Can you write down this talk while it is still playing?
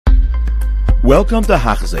Welcome to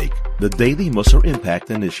Hachzik, the Daily Musar Impact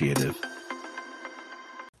Initiative.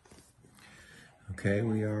 Okay,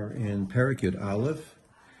 we are in Perek Yud Aleph,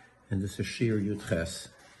 and this is Shir Yud Ches.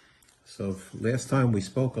 So last time we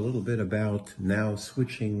spoke a little bit about now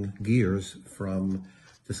switching gears from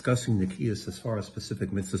discussing the Nikiyas as far as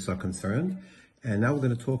specific mitzvahs are concerned, and now we're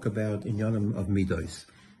going to talk about inyanim of midos,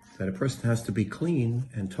 that a person has to be clean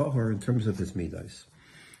and tahor in terms of his midos.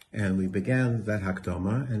 And we began that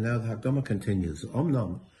hakdama, and now the hakdama continues.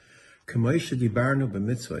 Omnam, k'moishe dibarnu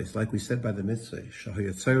b'mitzvahs, like we said by the mitzvah,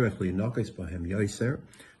 shahayatzorech li'nokes b'hem yoser,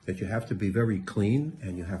 that you have to be very clean,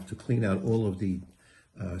 and you have to clean out all of the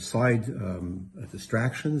side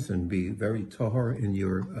distractions, and be very tahor in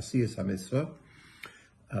your asiyas hamitzvah.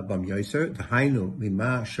 B'hem yoser, d'hainu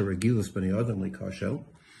mima sheragilus b'nei adam likashel,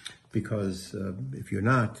 because if you're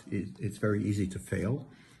not, it's very easy to fail.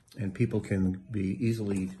 And people can be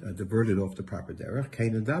easily diverted off the proper derech.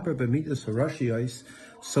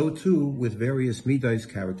 So too with various midas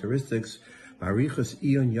characteristics. And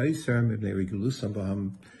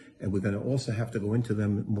we're going to also have to go into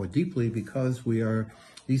them more deeply because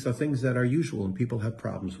these are things that are usual and people have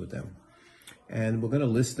problems with them. And we're going to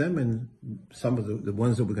list them and some of the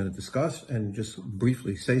ones that we're going to discuss and just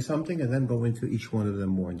briefly say something and then go into each one of them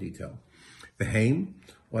more in detail. Behaim,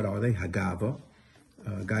 what are they? Hagava.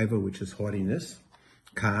 Gaiva, which is haughtiness,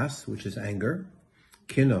 kas, which is anger,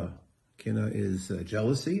 kina is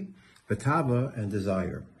jealousy, vatava, and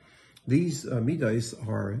desire. These midas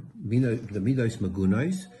are the midas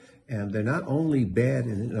magunais, and they're not only bad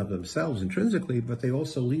in and of themselves intrinsically, but they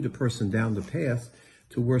also lead a person down the path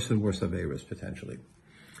to worse and worse averas potentially.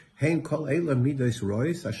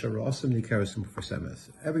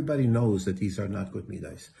 Everybody knows that these are not good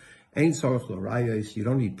midas. You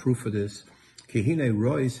don't need proof for this. We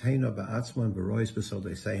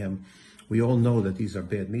all know that these are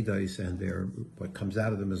bad midas, and what comes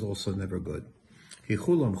out of them is also never good. Each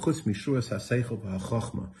one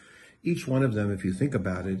of them, if you think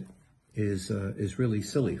about it, is really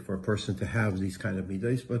silly for a person to have these kind of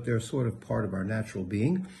midas, but they're sort of part of our natural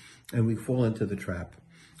being, and we fall into the trap.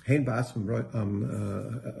 Each one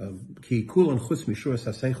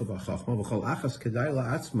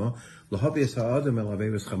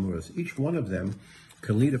of them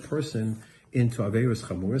can lead a person into averos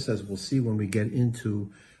chamuras, as we'll see when we get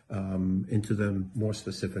into them more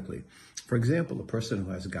specifically. For example, a person who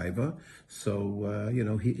has gaiva, so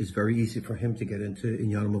it's very easy for him to get into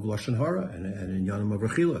inyanim of lashon hara and inyanim of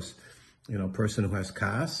rechilas. A person who has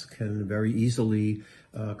kas can very easily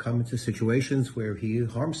come into situations where he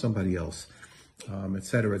harms somebody else,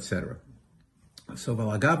 etc., etc. So,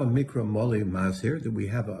 Valagava Mikra Moli Mazir, that we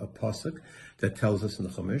have a pasuk that tells us in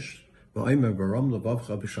the Chumash, that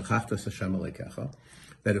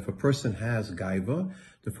if a person has gaiva,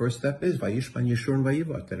 the first step is Vayishman Yeshurun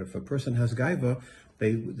Vayivat, that if a person has gaiva,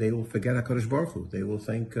 they will forget HaKadosh Baruch Hu. They will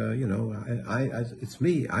think, it's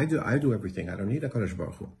me, I do everything, I don't need HaKadosh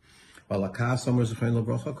Baruch Hu. We know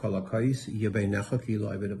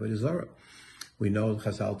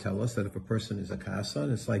Chazal tell us that if a person is a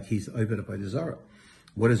kasan, it's like he's Oived by the Zara.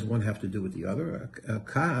 What does one have to do with the other? A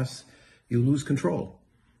kas, you lose control.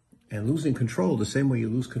 And losing control, the same way you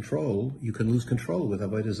lose control, you can lose control with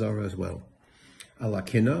Avodah Zarah as well. Ala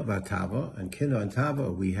kina v'tava, and kina and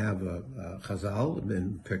tava, we have a Chazal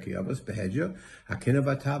in Pirkei Avos, Behedya, hakina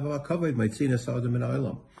v'tava v'kavod, maitzina sa'adam min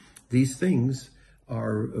ha'olam. These things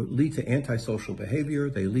lead to antisocial behavior,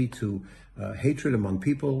 they lead to hatred among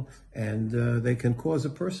people, and they can cause a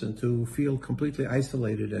person to feel completely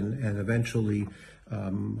isolated and eventually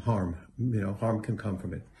harm. Harm can come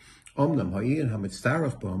from it.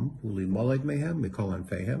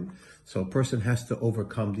 So a person has to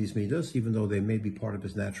overcome these midas, even though they may be part of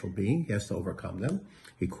his natural being. He has to overcome them.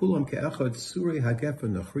 Each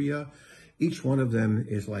one of them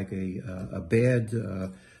is like a bad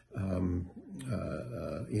an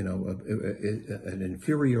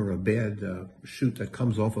inferior or a bad shoot that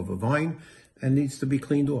comes off of a vine and needs to be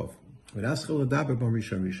cleaned off. So now we're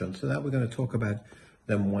going to talk about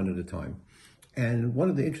them one at a time. And one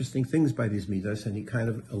of the interesting things by these midas, and he kind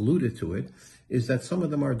of alluded to it, is that some of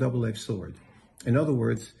them are a double-edged sword. In other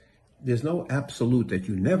words, there's no absolute that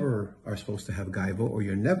you never are supposed to have gaiva, or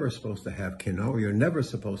you're never supposed to have kina, or you're never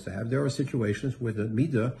supposed to have. There are situations where the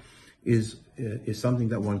midah is something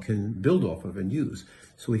that one can build off of and use.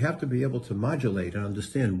 So we have to be able to modulate and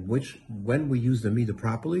understand when we use the midah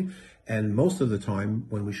properly, and most of the time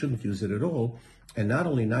when we shouldn't use it at all, and not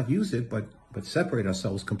only not use it, but separate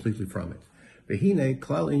ourselves completely from it. V'hine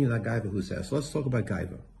klal inyan ha'gaiva hu zeh. So let's talk about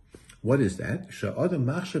gaiva. What is that? Sha'adam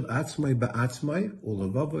machshav atzmai ba'atzmai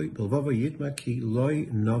u'levava yitma ki loy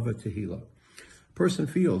nova tehila. Person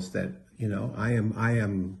feels that, I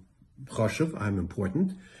am choshev, I'm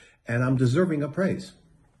important, and I'm deserving of praise.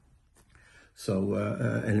 So,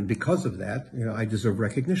 and because of that, I deserve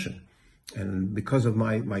recognition, and because of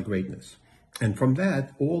my greatness. And from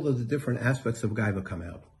that, all of the different aspects of gaiva come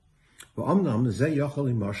out.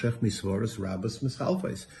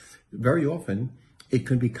 Very often, it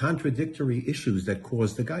can be contradictory issues that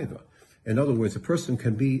cause the gaiva. In other words, a person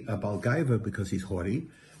can be a bal gaiva because he's haughty,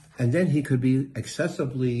 and then he could be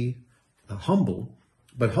excessively humble,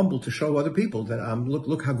 but humble to show other people that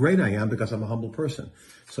look how great I am because I'm a humble person.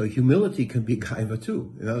 So humility can be gaiva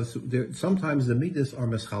too. Sometimes the midas are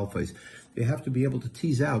meschalfes. They have to be able to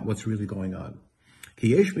tease out what's really going on.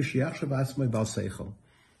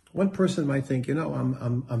 One person might think,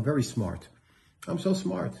 I'm very smart. I'm so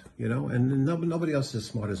smart, and nobody else is as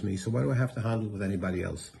smart as me. So why do I have to handle with anybody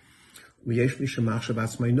else?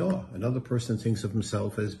 Another person thinks of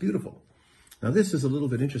himself as beautiful. Now this is a little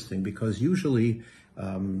bit interesting because usually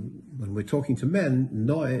when we're talking to men,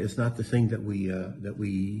 noah is not the thing that we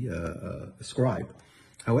ascribe.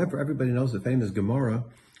 However, everybody knows the famous Gemara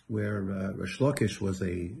where Rish Lakish was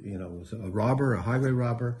a robber, a highway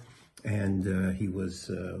robber, and he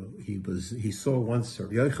saw once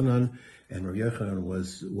Rav Yochanan, and Rav Yochanan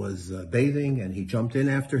was bathing, and he jumped in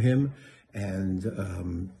after him, and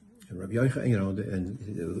Rav Yochanan,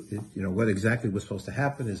 what exactly was supposed to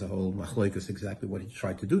happen is a whole machlokes exactly what he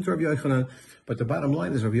tried to do to Rav Yochanan. But the bottom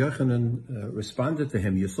line is Rav Yochanan responded to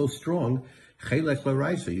him, "You're so strong, chelek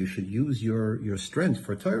l'raisa. You should use your strength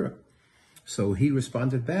for Torah." So he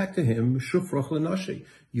responded back to him, "Shufroch l'nashi.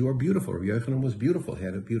 You are beautiful." Rav Yochanan was beautiful; he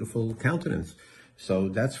had a beautiful countenance. So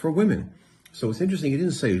that's for women. So it's interesting. He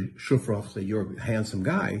didn't say shufroch that you're a handsome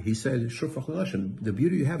guy. He said shufroch l'nashi. The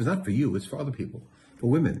beauty you have is not for you; it's for other people. For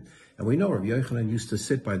women. And we know Rav Yochanan used to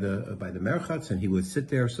sit by the merchatz, and he would sit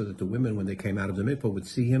there so that the women, when they came out of the mikvah, would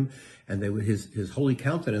see him, and they would, his holy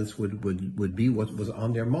countenance would be what was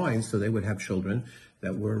on their minds, so they would have children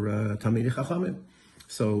that were Talmidei Chachamim.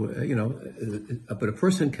 So, but a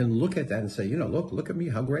person can look at that and say, look at me,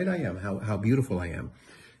 how great I am, how beautiful I am.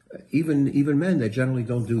 Even men, they generally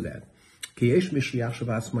don't do that.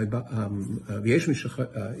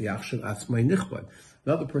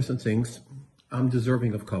 Another person thinks, I'm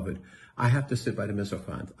deserving of kavod. I have to sit by the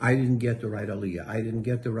mizrach. I didn't get the right aliyah. I didn't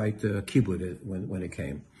get the right kibbud when it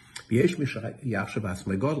came.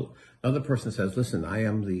 Another person says, listen, I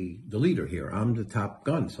am the leader here. I'm the top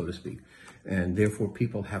gun, so to speak. And therefore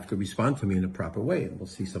people have to respond to me in a proper way. And we'll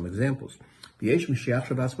see some examples.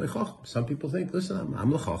 Some people think, listen,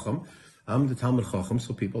 I'm the chacham. I'm the Talmud chacham,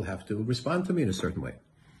 so people have to respond to me in a certain way.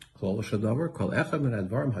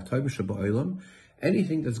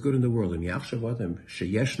 Anything that's good in the world,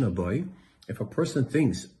 if a person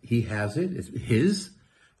thinks he has it, it's his,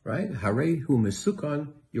 right?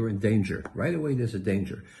 You're in danger. Right away there's a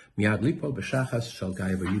danger. You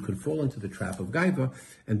can fall into the trap of gaiva,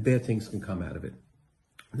 and bad things can come out of it.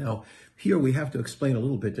 Now, here we have to explain a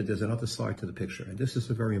little bit that there's another side to the picture, and this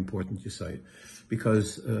is a very important insight,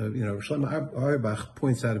 because Shlomo Auerbach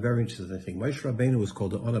points out a very interesting thing. Moshe Rabbeinu was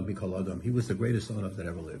called the Onav Mikol Adam. He was the greatest Onav that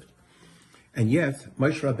ever lived. And yet,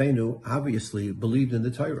 Moshe Rabbeinu obviously believed in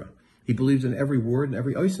the Torah. He believed in every word and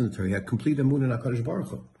every ois in the Torah. He had complete emunah in HaKadosh Baruch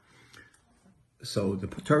Hu. So the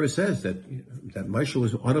Torah says that Moshe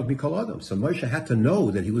was Onav Mikol Adam. So Moshe had to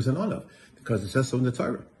know that he was an Onav because it says so in the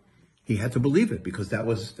Torah. He had to believe it because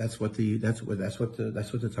that's what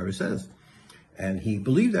the Torah says, and he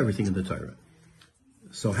believed everything in the Torah.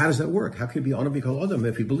 So how does that work? How can he be Onav Mikol Adam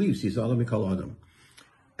if he believes he's Onav Mikol Adam?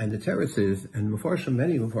 And the Torah says, and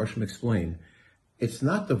many Mefarshim explain, it's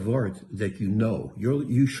not the word that you know.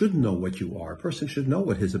 You should know what you are. A person should know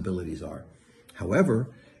what his abilities are. However,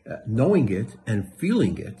 knowing it and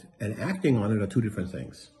feeling it and acting on it are two different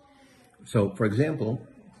things. So, for example,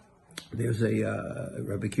 there's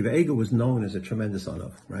Rabbi Akiva Eiger was known as a tremendous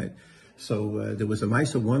onav, right? So there was a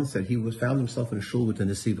Maisa once that he found himself in a shul with the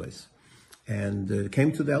Nesivos. And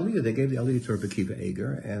came to the Aliyah. They gave the Aliyah to Rabbi Akiva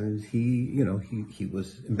Eiger, and he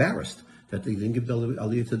was embarrassed that they didn't give the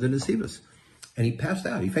Aliyah to the Nesivos, and he passed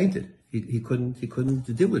out. He fainted. He couldn't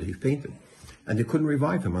deal with it. He fainted, and they couldn't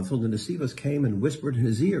revive him until the Nesivos came and whispered in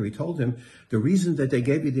his ear. He told him, "The reason that they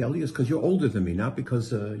gave you the Aliyah is because you're older than me, not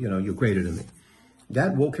because you're greater than me."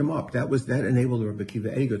 That woke him up. That enabled Rabbi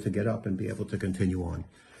Akiva Eiger to get up and be able to continue on.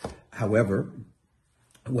 However,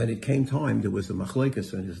 when it came time, there was a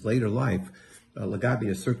machlokes in his later life, Lagabi,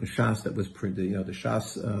 a certain shas that was printed, the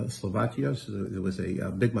shas Slovakia. So there was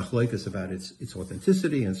a big machlokes about its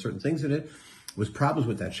authenticity and certain things in it. There was problems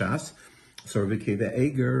with that shas. So Rabbi Akiva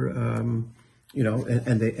Eiger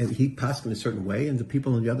and he passed in a certain way, and the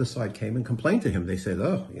people on the other side came and complained to him. They said,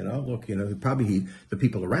 the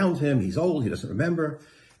people around him, he's old, he doesn't remember.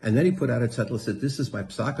 And then he put out a tzedel, said, this is my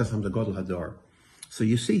psakas from the Godel Hadar. So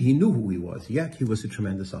you see, he knew who he was, yet he was a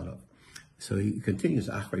tremendous honor. So he continues,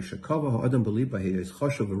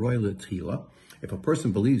 if a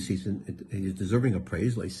person believes he's deserving of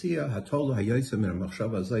praise,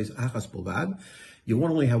 you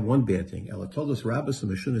won't only have one bad thing.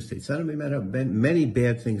 Many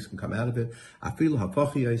bad things can come out of it.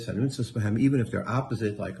 Even if they're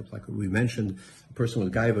opposite, like we mentioned, a person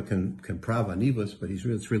with gaiva can prav anivus, but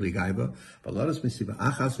it's really gaiva.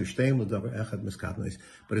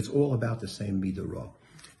 But it's all about the same midah.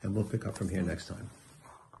 And we'll pick up from here next time.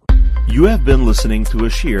 You have been listening to a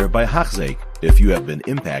shir by Hachzeik. If you have been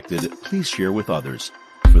impacted, please share with others.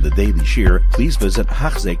 For the daily shir, please visit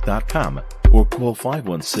Hachzeik.com or call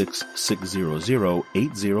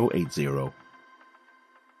 516-600-8080.